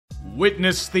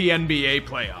Witness the NBA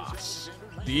playoffs.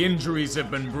 The injuries have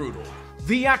been brutal.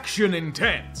 The action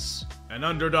intense. And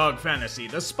Underdog Fantasy,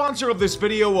 the sponsor of this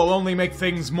video, will only make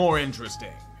things more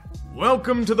interesting.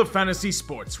 Welcome to the fantasy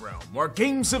sports realm, where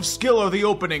games of skill are the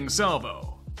opening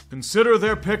salvo. Consider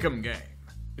their pick'em game.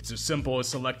 It's as simple as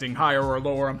selecting higher or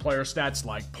lower on player stats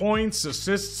like points,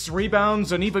 assists,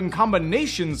 rebounds, and even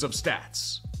combinations of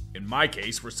stats. In my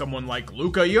case, for someone like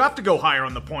Luka, you have to go higher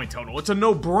on the point total. It's a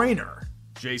no-brainer.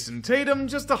 Jason Tatum,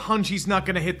 just a hunch he's not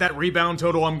gonna hit that rebound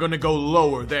total, I'm gonna go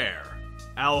lower there.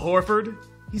 Al Horford,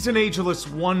 he's an ageless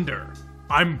wonder.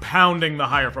 I'm pounding the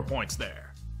higher for points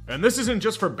there. And this isn't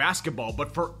just for basketball,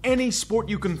 but for any sport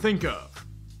you can think of.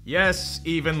 Yes,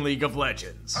 even League of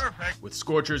Legends. Perfect. With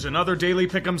Scorchers and other daily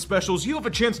pick'em specials, you have a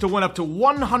chance to win up to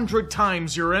 100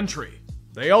 times your entry.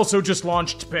 They also just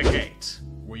launched Pick 8,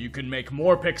 where you can make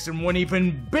more picks and win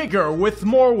even bigger with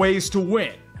more ways to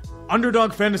win.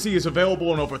 Underdog Fantasy is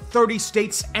available in over 30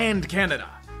 states and Canada.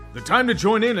 The time to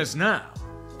join in is now.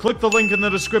 Click the link in the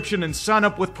description and sign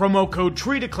up with promo code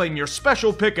TREE to claim your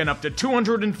special pick and up to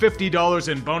 $250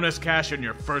 in bonus cash in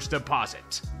your first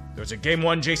deposit. There's a Game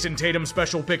 1 Jason Tatum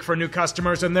special pick for new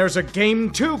customers, and there's a Game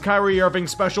 2 Kyrie Irving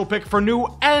special pick for new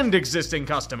and existing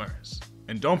customers.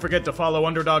 And don't forget to follow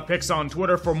Underdog Picks on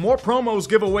Twitter for more promos,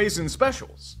 giveaways, and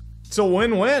specials. It's a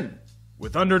win-win.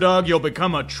 With Underdog, you'll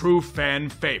become a true fan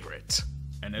favorite.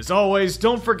 And as always,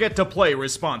 don't forget to play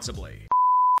responsibly.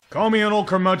 Call me an old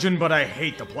curmudgeon, but I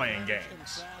hate the playing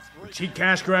games. The cheap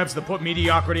cash grabs that put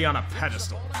mediocrity on a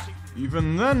pedestal.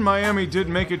 Even then, Miami did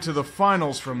make it to the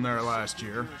finals from there last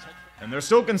year. And they're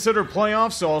still considered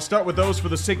playoffs, so I'll start with those for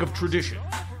the sake of tradition.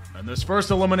 And this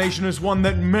first elimination is one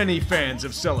that many fans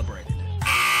have celebrated.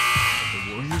 Are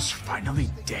the Warriors finally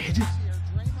dead?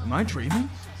 Am I dreaming?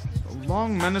 The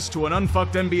long menace to an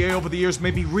unfucked NBA over the years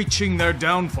may be reaching their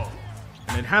downfall.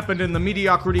 And it happened in the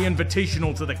Mediocrity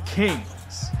Invitational to the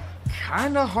Kings.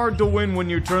 Kinda hard to win when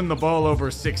you turn the ball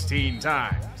over 16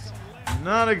 times.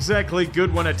 Not exactly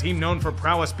good when a team known for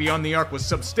prowess beyond the arc was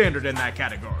substandard in that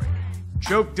category.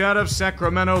 Choked out of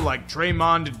Sacramento like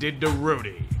Draymond did to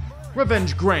Rudy.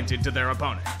 Revenge granted to their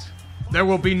opponent. There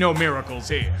will be no miracles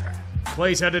here.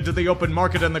 Clay's headed to the open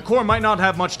market and the core might not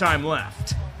have much time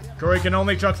left. Curry can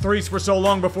only chuck threes for so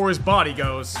long before his body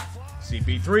goes.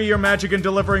 CP3, your magic in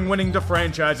delivering winning to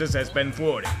franchises has been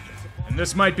thwarted. And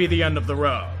this might be the end of the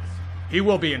road. He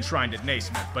will be enshrined at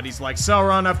Naismith, but he's like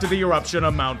Sauron after the eruption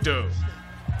of Mount Doom.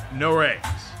 No rings.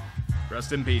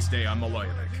 Rest in peace, Dejan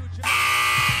Milojevic.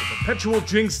 The perpetual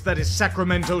jinx that is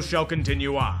Sacramento shall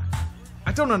continue on.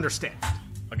 I don't understand.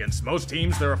 Against most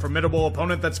teams, they're a formidable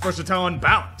opponent that's versatile and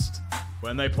balanced.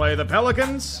 When they play the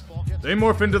Pelicans, they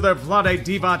morph into their Vlade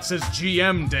Divac as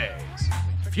GM days.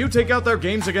 If you take out their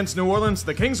games against New Orleans,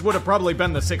 the Kings would have probably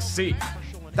been the 6th seed.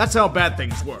 That's how bad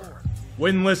things were.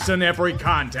 Winless in every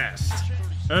contest.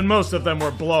 And most of them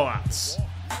were blowouts.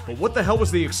 But what the hell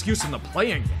was the excuse in the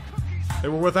playing game? They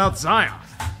were without Zion.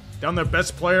 Down their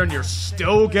best player and you're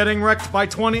still getting wrecked by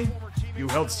 20? You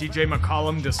held CJ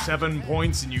McCollum to 7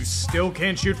 points and you still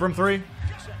can't shoot from 3?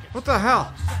 What the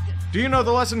hell? Do you know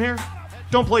the lesson here?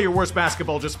 Don't play your worst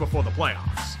basketball just before the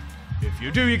playoffs. If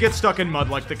you do, you get stuck in mud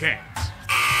like the Kings.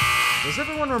 Does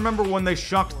everyone remember when they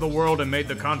shocked the world and made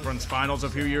the conference finals a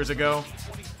few years ago?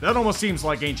 That almost seems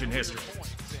like ancient history.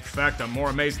 In fact, I'm more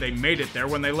amazed they made it there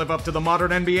when they live up to the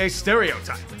modern NBA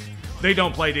stereotype. They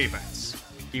don't play defense.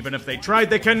 Even if they tried,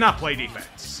 they cannot play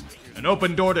defense. An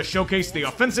open door to showcase the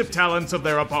offensive talents of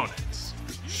their opponents.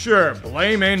 Sure,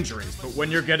 blame injuries, but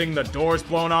when you're getting the doors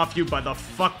blown off you by the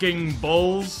fucking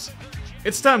Bulls,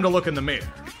 it's time to look in the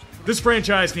mirror. This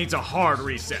franchise needs a hard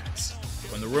reset.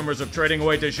 When the rumors of trading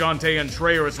away DeJounte and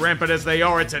Trey are as rampant as they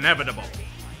are, it's inevitable.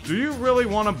 Do you really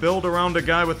want to build around a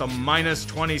guy with a minus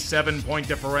 27 point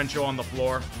differential on the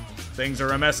floor? Things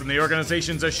are a mess and the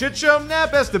organization's a shit show? Nah,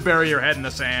 best to bury your head in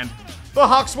the sand. The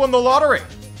Hawks won the lottery.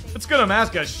 It's gonna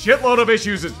mask a shitload of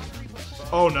issues.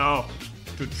 Oh no.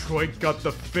 Detroit got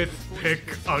the 5th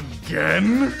pick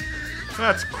again?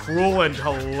 That's cruel and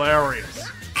hilarious.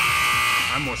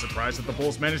 I'm more surprised that the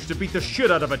Bulls managed to beat the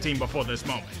shit out of a team before this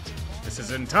moment. This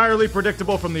is entirely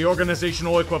predictable from the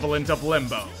organizational equivalent of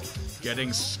limbo.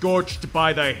 Getting scorched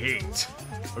by the Heat.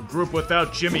 A group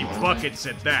without Jimmy Buckets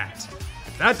at that.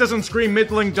 If that doesn't scream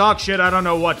middling dog shit, I don't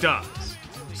know what does.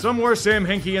 Somewhere Sam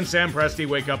Hinkie and Sam Presti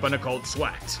wake up in a cold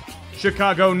sweat.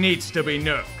 Chicago needs to be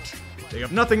nuked. They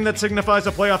have nothing that signifies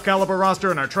a playoff caliber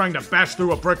roster and are trying to bash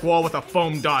through a brick wall with a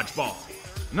foam dodgeball.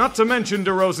 Not to mention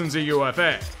DeRozan's a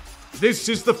UFA. This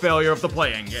is the failure of the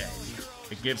playing game.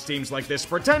 It gives teams like this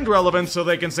pretend relevance so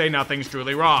they can say nothing's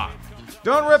truly wrong.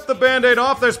 Don't rip the Band-Aid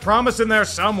off, there's promise in there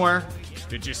somewhere.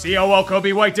 Did you see how well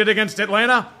Kobe White did against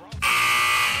Atlanta?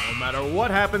 No matter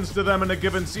what happens to them in a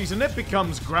given season, it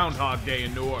becomes Groundhog Day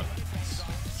in New Orleans.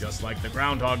 Just like the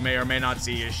groundhog may or may not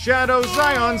see his shadow,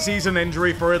 Zion sees an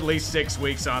injury for at least 6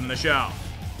 weeks on the show.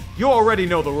 You already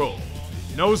know the rule.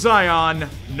 No Zion,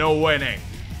 no winning.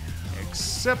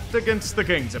 Except against the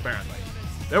Kings, apparently.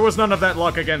 There was none of that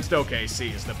luck against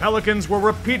OKC, as the Pelicans were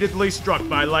repeatedly struck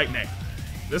by lightning.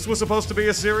 This was supposed to be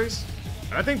a series?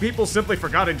 I think people simply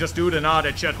forgot and just oohed and awed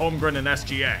at Chet Holmgren and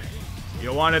SGA.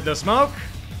 You wanted the smoke?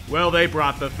 Well, they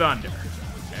brought the thunder.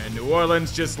 And New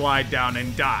Orleans just lied down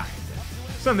and died.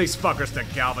 Send these fuckers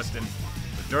to Galveston.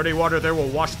 The dirty water there will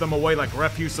wash them away like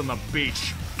refuse on the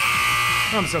beach.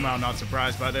 I'm somehow not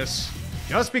surprised by this.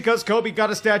 Just because Kobe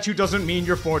got a statue doesn't mean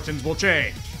your fortunes will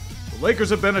change. The Lakers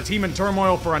have been a team in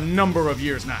turmoil for a number of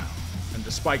years now. And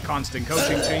despite constant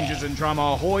coaching changes and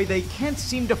drama ahoy, they can't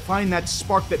seem to find that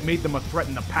spark that made them a threat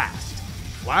in the past.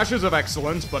 Flashes of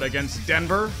excellence, but against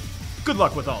Denver? Good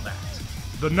luck with all that.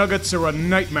 The Nuggets are a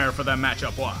nightmare for them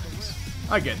matchup-wise.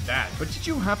 I get that, but did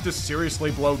you have to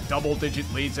seriously blow double-digit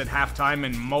leads at halftime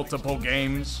in multiple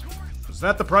games? Was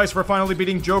that the price for finally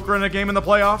beating Joker in a game in the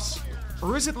playoffs?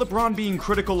 Or is it LeBron being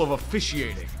critical of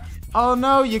officiating? Oh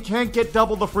no, you can't get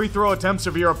double the free throw attempts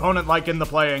of your opponent like in the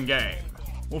play-in game.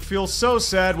 We'll feel so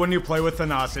sad when you play with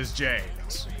Thanasis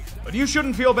James. But you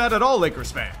shouldn't feel bad at all,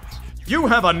 Lakers fans. You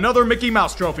have another Mickey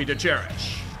Mouse trophy to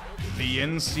cherish. The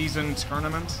in-season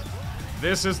tournament?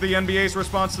 This is the NBA's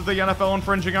response to the NFL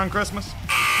infringing on Christmas?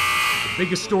 The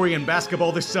biggest story in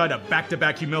basketball this side of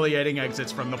back-to-back humiliating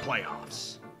exits from the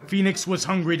playoffs. Phoenix was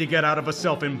hungry to get out of a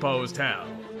self-imposed hell.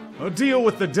 A deal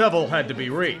with the devil had to be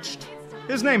reached.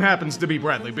 His name happens to be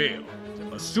Bradley Beal,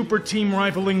 a super team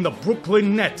rivaling the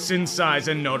Brooklyn Nets in size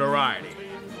and notoriety.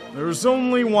 There's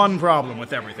only one problem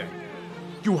with everything.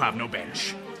 You have no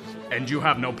bench, and you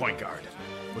have no point guard.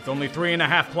 With only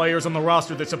 3.5 players on the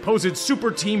roster, the supposed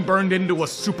super team burned into a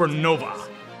supernova.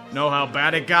 Know how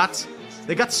bad it got?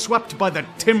 They got swept by the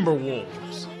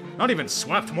Timberwolves. Not even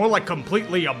swept, more like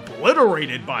completely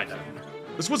obliterated by them.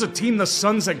 This was a team the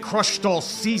Suns had crushed all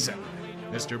season.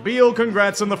 Mr. Beal,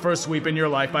 congrats on the first sweep in your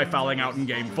life by fouling out in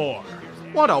Game 4.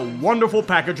 What a wonderful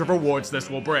package of rewards this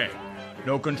will bring.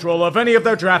 No control of any of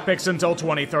their draft picks until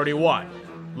 2031.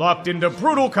 Locked into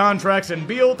brutal contracts, and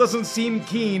Beal doesn't seem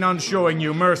keen on showing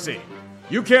you mercy.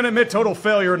 You can't admit total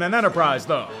failure in an enterprise,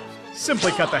 though.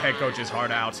 Simply cut the head coach's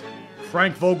heart out.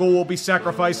 Frank Vogel will be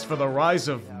sacrificed for the rise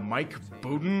of Mike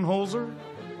Budenholzer?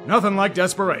 Nothing like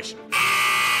desperation.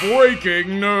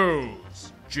 Breaking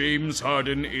news! James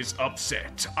Harden is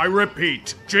upset. I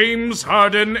repeat, James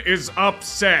Harden is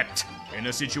upset. In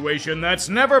a situation that's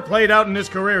never played out in his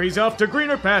career, he's off to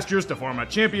greener pastures to form a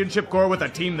championship core with a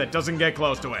team that doesn't get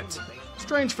close to it.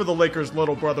 Strange for the Lakers'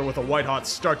 little brother with a white-hot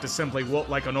start to simply wilt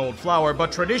like an old flower,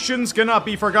 but traditions cannot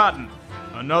be forgotten.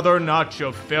 Another notch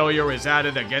of failure is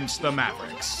added against the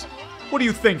Mavericks. What do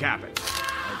you think happened?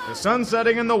 Like the sun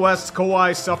setting in the west,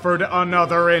 Kawhi suffered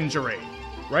another injury.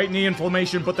 Right knee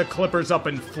inflammation put the Clippers up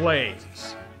in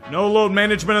flames. No load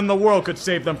management in the world could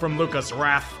save them from Luka's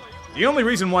wrath. The only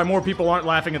reason why more people aren't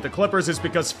laughing at the Clippers is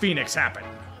because Phoenix happened.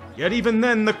 Yet even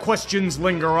then, the questions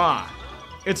linger on.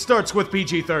 It starts with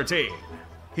PG-13.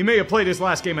 He may have played his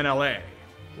last game in LA.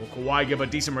 Will Kawhi give a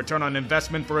decent return on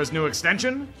investment for his new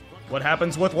extension? What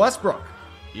happens with Westbrook?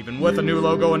 Even with a new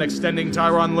logo and extending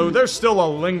Tyronn Lue, there's still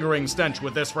a lingering stench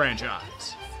with this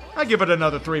franchise. I give it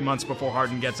another 3 months before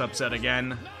Harden gets upset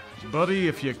again. Buddy,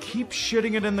 if you keep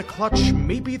shitting it in the clutch,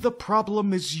 maybe the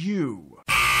problem is you.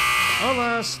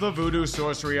 Alas, the voodoo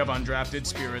sorcery of undrafted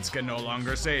spirits can no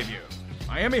longer save you.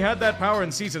 Miami had that power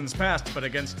in seasons past, but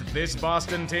against this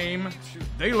Boston team,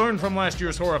 they learned from last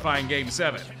year's horrifying Game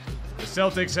 7. The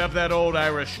Celtics have that old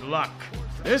Irish luck.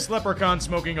 This leprechaun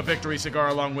smoking a victory cigar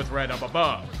along with Red up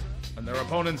above. When their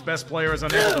opponent's best player is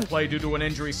unable to play due to an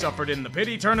injury suffered in the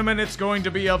pity tournament, it's going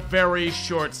to be a very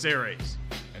short series.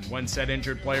 And when said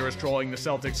injured player is trolling the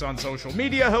Celtics on social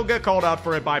media, he'll get called out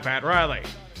for it by Pat Riley.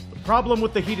 The problem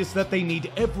with the Heat is that they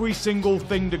need every single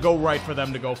thing to go right for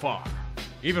them to go far.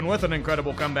 Even with an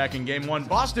incredible comeback in Game 1,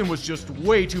 Boston was just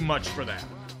way too much for them.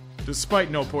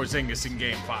 Despite no Porzingis in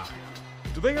Game 5.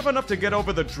 Do they have enough to get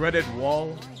over the dreaded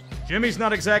wall? Jimmy's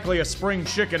not exactly a spring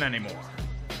chicken anymore.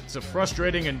 It's a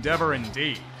frustrating endeavor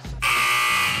indeed.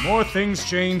 The more things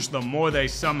change, the more they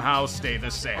somehow stay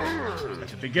the same. At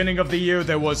the beginning of the year,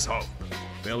 there was hope.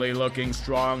 Billy looking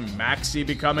strong, Maxey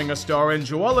becoming a star, and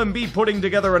Joel Embiid putting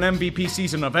together an MVP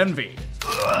season of envy.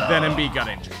 Then Embiid got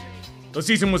injured. The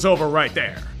season was over right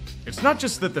there. It's not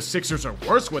just that the Sixers are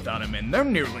worse without him, and they're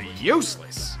nearly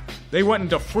useless. They went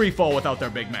into free fall without their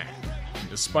big man.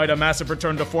 Despite a massive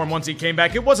return to form once he came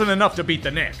back, it wasn't enough to beat the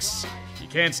Knicks. You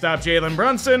can't stop Jalen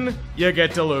Brunson, you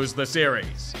get to lose the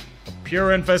series. A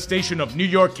pure infestation of New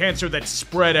York cancer that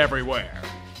spread everywhere.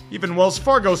 Even Wells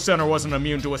Fargo Center wasn't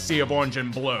immune to a sea of orange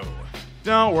and blue.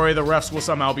 Don't worry, the refs will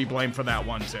somehow be blamed for that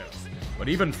one too. But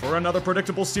even for another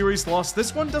predictable series loss,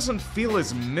 this one doesn't feel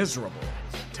as miserable.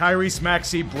 Tyrese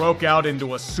Maxey broke out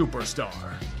into a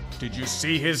superstar. Did you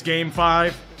see his Game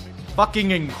 5?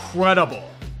 Fucking incredible.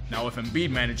 Now if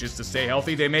Embiid manages to stay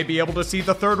healthy, they may be able to see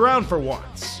the third round for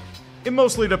once. It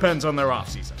mostly depends on their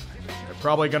offseason. They're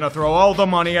probably gonna throw all the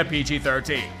money at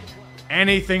PG-13.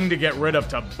 Anything to get rid of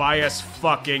Tobias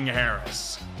fucking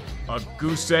Harris. A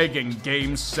goose egg in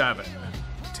Game 7.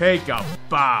 Take a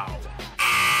bow.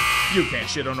 You can't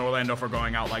shit on Orlando for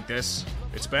going out like this.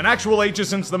 It's been actual ages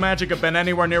since the Magic have been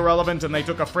anywhere near relevant, and they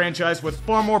took a franchise with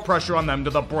far more pressure on them to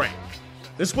the brink.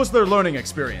 This was their learning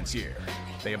experience year.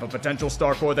 They have a potential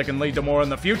star core that can lead to more in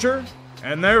the future,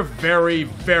 and they're very,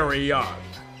 very young.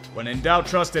 When in doubt,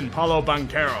 trust in Paolo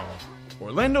Banchero.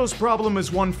 Orlando's problem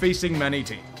is one facing many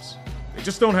teams. They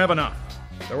just don't have enough.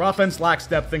 Their offense lacks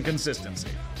depth and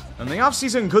consistency, and the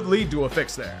offseason could lead to a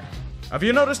fix there. Have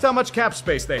you noticed how much cap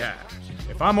space they have?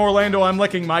 If I'm Orlando, I'm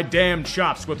licking my damn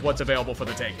chops with what's available for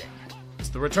the taking. It's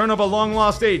the return of a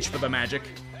long-lost age for the Magic.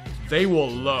 They will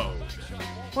load.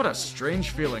 What a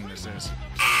strange feeling this is.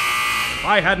 If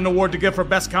I had an award to give for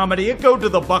best comedy, it'd go to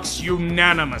the Bucks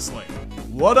unanimously.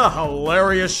 What a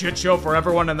hilarious shit show for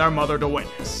everyone and their mother to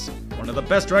witness. One of the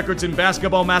best records in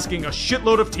basketball, masking a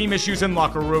shitload of team issues and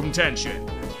locker room tension.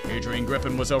 Adrian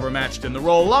Griffin was overmatched in the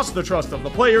role, lost the trust of the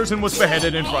players, and was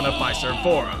beheaded in front of Fiserv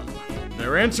Forum.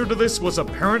 Their answer to this was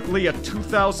apparently a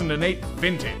 2008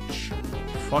 vintage.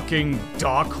 Fucking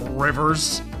Doc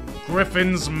Rivers?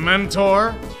 Griffin's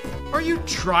mentor? Are you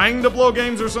trying to blow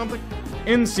games or something?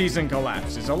 In-season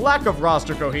collapses, a lack of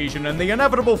roster cohesion, and the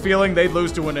inevitable feeling they'd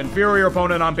lose to an inferior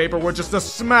opponent on paper were just a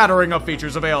smattering of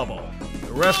features available.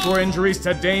 The rest were injuries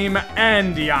to Dame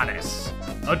and Giannis.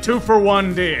 A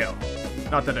 2-for-1 deal.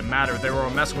 Not that it mattered, they were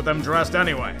a mess with them dressed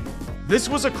anyway. This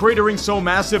was a cratering so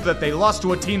massive that they lost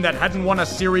to a team that hadn't won a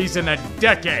series in a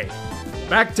decade.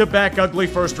 Back-to-back ugly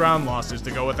first-round losses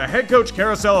to go with a head coach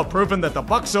carousel have proven that the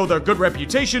Bucks owe their good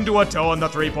reputation to a toe on the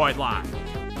three-point line.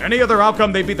 Any other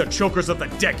outcome, they'd be the chokers of the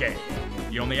decade.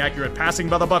 The only accurate passing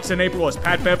by the Bucks in April is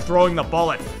Pat Bev throwing the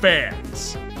ball at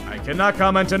fans. I cannot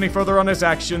comment any further on his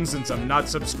actions since I'm not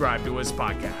subscribed to his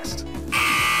podcast.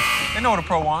 They know what a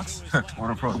pro wants. What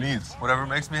a pro needs. Whatever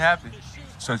makes me happy.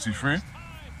 Sets you free.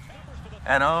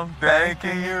 And I'm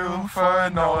thanking you for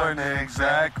knowing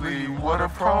exactly what a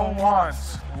pro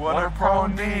wants, what a pro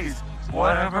needs.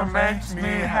 Whatever makes me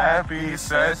happy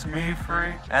sets me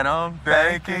free. And I'm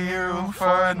thanking you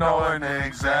for knowing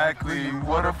exactly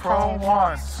what a pro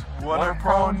wants, what a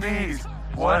pro needs.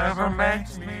 Whatever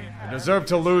makes me happy. You deserve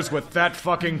to lose with that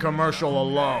fucking commercial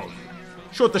alone.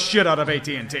 Short the shit out of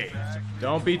AT&T.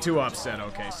 Don't be too upset,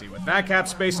 OKC. With that cap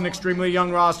space and extremely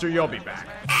young roster, you'll be back.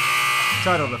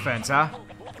 Title defense, huh?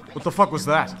 What the fuck was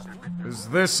that? Is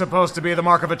this supposed to be the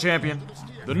mark of a champion?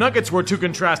 The Nuggets were two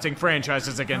contrasting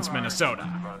franchises against Minnesota.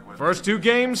 First two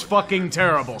games, fucking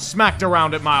terrible, smacked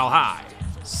around at Mile High.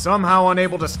 Somehow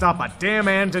unable to stop a damn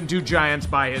ant and two giants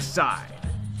by his side.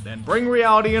 Then bring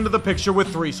reality into the picture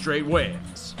with 3 straight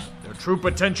wins. Their true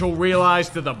potential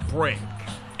realized to the brink.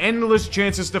 Endless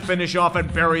chances to finish off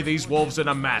and bury these wolves in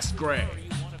a mass grave.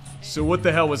 So what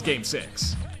the hell was Game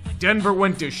 6? Denver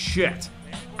went to shit.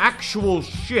 Actual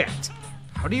shit.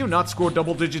 How do you not score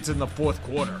double digits in the fourth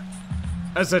quarter?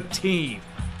 As a team.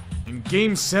 And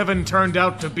Game 7 turned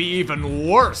out to be even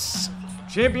worse.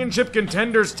 Championship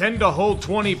contenders tend to hold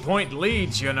 20-point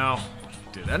leads, you know.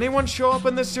 Did anyone show up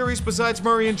in this series besides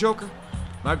Murray and Joker?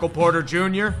 Michael Porter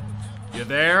Jr.? You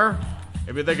there?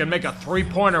 Maybe they can make a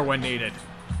 3-pointer when needed.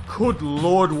 Good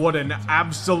lord, what an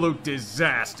absolute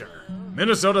disaster.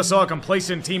 Minnesota saw a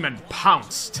complacent team and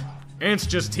pounced. Ants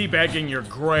just teabagging your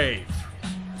grave.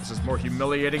 This is more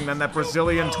humiliating than that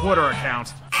Brazilian Twitter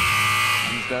account.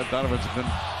 He's Dad Donovan's been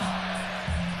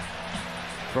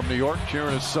from New York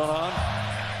cheering his son on.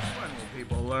 When will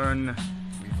people learn?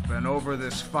 We've been over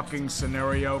this fucking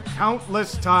scenario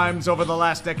countless times over the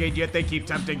last decade, yet they keep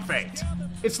tempting fate.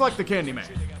 It's like the Candyman.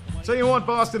 So you want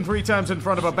Boston 3 times in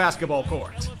front of a basketball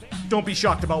court. Don't be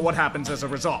shocked about what happens as a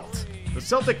result. The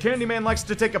Celtic Candyman likes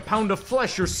to take a pound of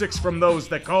flesh or 6 from those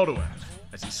that call to him.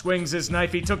 As he swings his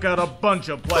knife, he took out a bunch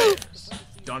of players.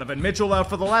 Donovan Mitchell out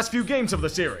for the last few games of the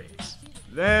series.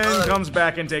 Then comes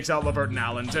back and takes out LeVert and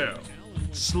Allen too.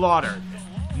 Slaughtered.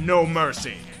 No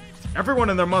mercy. Everyone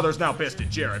and their mother's now pissed at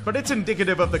Jared, but it's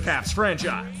indicative of the Cavs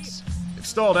franchise. They've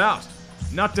stalled out.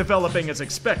 Not developing as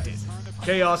expected.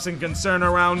 Chaos and concern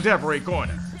around every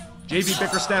corner. JV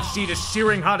Bickerstaff's seat is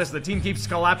searing hot as the team keeps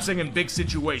collapsing in big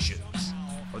situations.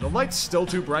 Are the lights still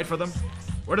too bright for them?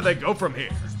 Where do they go from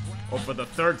here? Hope for the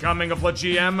third coming of La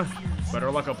GM?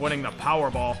 Better luck of winning the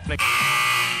Powerball.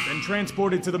 Then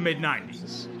transported to the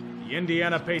mid-90s. The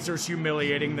Indiana Pacers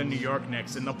humiliating the New York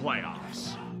Knicks in the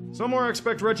playoffs. Some more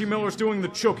expect Reggie Miller's doing the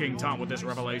choking taunt with this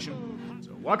revelation.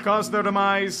 So what caused their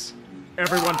demise?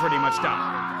 Everyone pretty much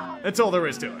died. That's all there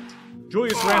is to it.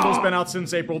 Julius Randle's been out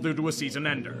since April due to a season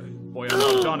ender. Bojan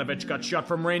Bogdanovic got shot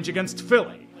from range against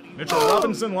Philly. Mitchell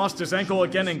Robinson lost his ankle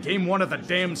again in game 1 of the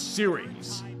damn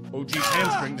series. OG's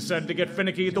hamstring decided to get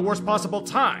finicky at the worst possible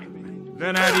time.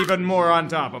 Then add even more on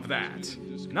top of that.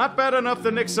 Not bad enough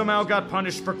the Knicks somehow got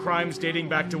punished for crimes dating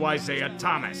back to Isaiah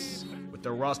Thomas. With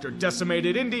their roster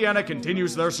decimated, Indiana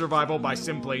continues their survival by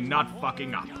simply not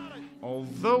fucking up.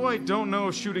 Although I don't know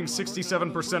if shooting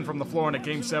 67% from the floor in a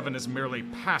Game 7 is merely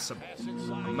passable.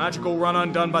 A magical run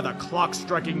undone by the clock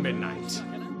striking midnight.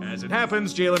 As it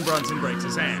happens, Jalen Brunson breaks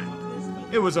his hand.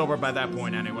 It was over by that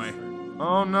point anyway.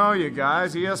 Oh no, you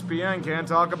guys, ESPN can't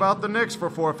talk about the Knicks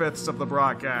for 4/5 of the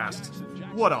broadcast.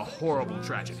 What a horrible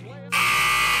tragedy.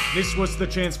 This was the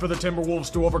chance for the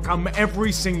Timberwolves to overcome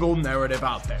every single narrative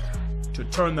out there. To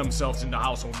turn themselves into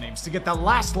household names, to get that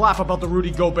last laugh about the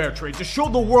Rudy Gobert trade, to show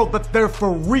the world that they're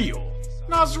for real.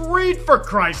 Nas Reed, for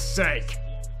Christ's sake!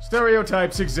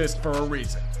 Stereotypes exist for a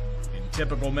reason. In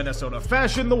typical Minnesota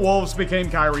fashion, the Wolves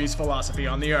became Kyrie's philosophy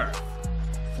on the earth.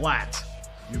 Flat.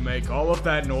 You make all of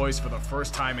that noise for the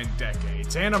first time in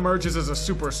decades, and emerges as a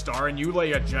superstar, and you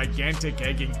lay a gigantic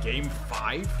egg in Game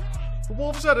 5? The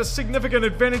Wolves had a significant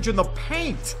advantage in the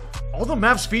paint. All the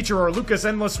Mavs feature are Luka's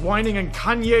endless whining and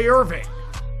Kanye Irving.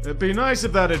 It'd be nice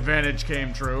if that advantage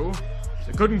came true.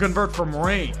 They couldn't convert from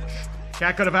range.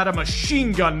 Cat could have had a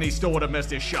machine gun and he still would have missed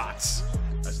his shots.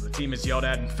 As the team is yelled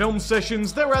at in film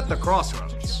sessions, they're at the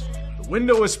crossroads. The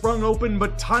window is sprung open,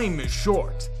 but time is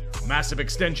short. Massive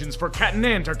extensions for Cat and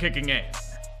Ant are kicking in.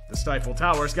 The Stifle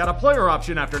Tower's got a player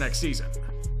option after next season.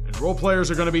 And role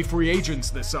players are going to be free agents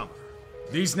this summer.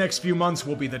 These next few months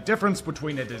will be the difference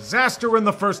between a disaster and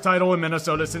the first title in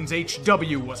Minnesota since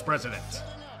HW was president.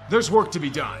 There's work to be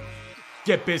done.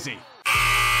 Get busy.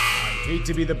 I hate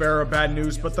to be the bearer of bad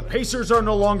news, but the Pacers are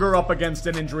no longer up against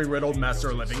an injury-riddled mess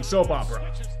or living soap opera.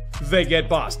 They get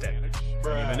Boston.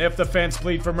 Even if the fans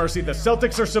plead for mercy, the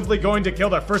Celtics are simply going to kill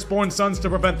their firstborn sons to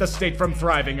prevent the state from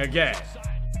thriving again.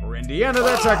 For Indiana,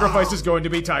 that sacrifice is going to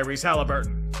be Tyrese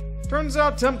Halliburton. Turns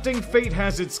out tempting fate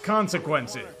has its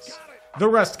consequences. The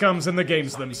rest comes in the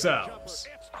games themselves.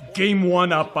 Game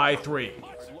 1 up by 3.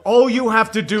 All you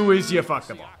have to do is you fuck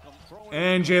the ball.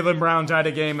 And Jaylen Brown tied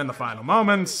a game in the final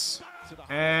moments.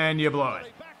 And you blow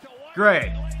it.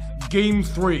 Great. Game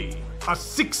 3. A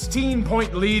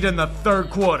 16-point lead in the third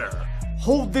quarter.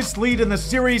 Hold this lead and the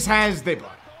series has... They blow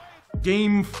it.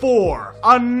 Game 4.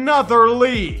 Another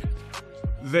lead.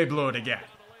 They blew it again.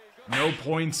 No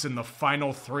points in the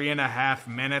final 3.5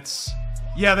 minutes.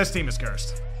 Yeah, this team is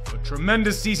cursed. A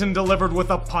tremendous season delivered with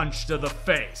a punch to the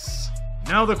face.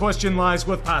 Now the question lies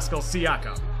with Pascal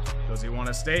Siakam. Does he want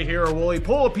to stay here or will he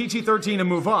pull a PG-13 and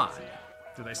move on?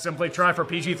 Do they simply try for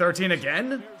PG-13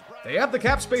 again? They have the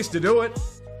cap space to do it.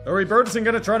 Larry Bird isn't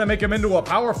going to try to make him into a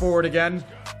power forward again.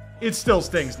 It still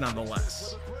stings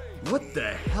nonetheless. What the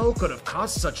hell could have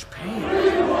caused such pain?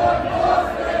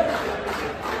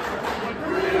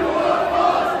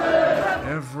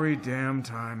 Every damn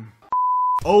time.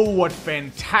 Oh, what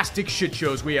fantastic shit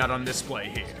shows we had on display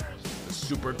here. The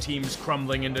super teams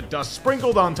crumbling into dust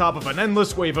sprinkled on top of an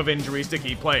endless wave of injuries to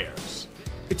key players.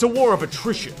 It's a war of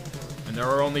attrition, and there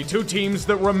are only 2 teams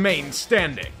that remain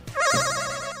standing.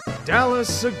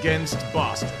 Dallas against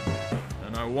Boston.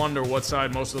 And I wonder what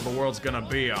side most of the world's gonna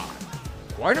be on.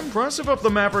 Quite impressive of the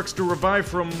Mavericks to revive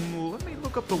from, let me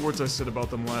look up the words I said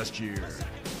about them last year.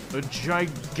 A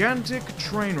gigantic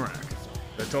train wreck.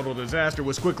 The total disaster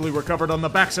was quickly recovered on the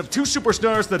backs of 2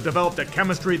 superstars that developed a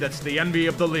chemistry that's the envy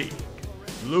of the league.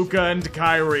 Luka and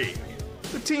Kyrie.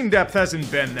 The team depth hasn't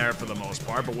been there for the most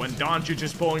part, but when Doncic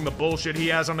is pulling the bullshit he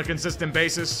has on a consistent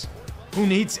basis, who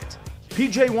needs it?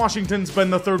 PJ Washington's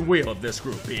been the third wheel of this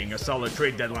group, being a solid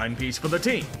trade deadline piece for the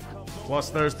team. Plus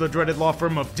there's the dreaded law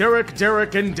firm of Derek,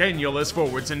 and Daniel as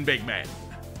forwards and big men.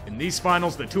 In these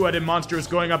finals, the two-headed monster is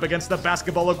going up against the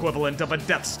basketball equivalent of a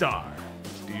Death Star.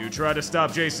 Do you try to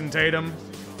stop Jason Tatum?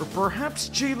 Or perhaps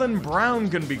Jaylen Brown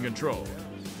can be controlled?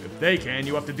 If they can,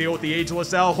 you have to deal with the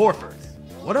ageless Al Horford.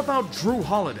 What about Drew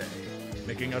Holiday?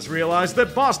 Making us realize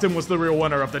that Boston was the real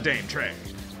winner of the Dame trade.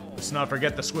 Let's not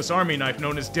forget the Swiss Army knife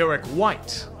known as Derek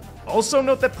White. Also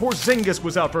note that Porzingis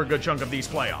was out for a good chunk of these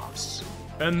playoffs.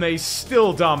 and they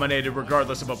still dominated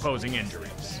regardless of opposing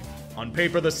injuries. On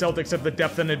paper, the Celtics have the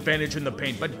depth and advantage in the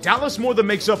paint, but Dallas more than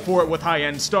makes up for it with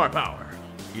high-end star power.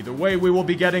 Either way, we will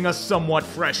be getting a somewhat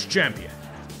fresh champion.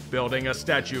 Building a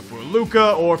statue for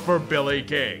Luka or for Billy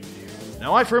King.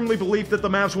 Now, I firmly believe that the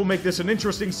Mavs will make this an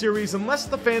interesting series unless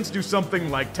the fans do something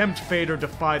like tempt fate or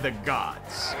defy the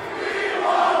gods.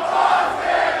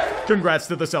 Congrats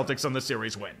to the Celtics on the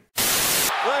series win. The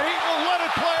Heat will let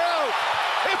it play out.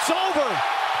 It's over.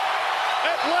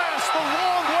 At last, the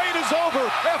long wait is over.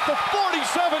 After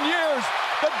 47 years,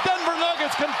 the Denver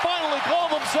Nuggets can finally call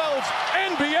themselves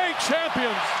NBA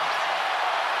champions.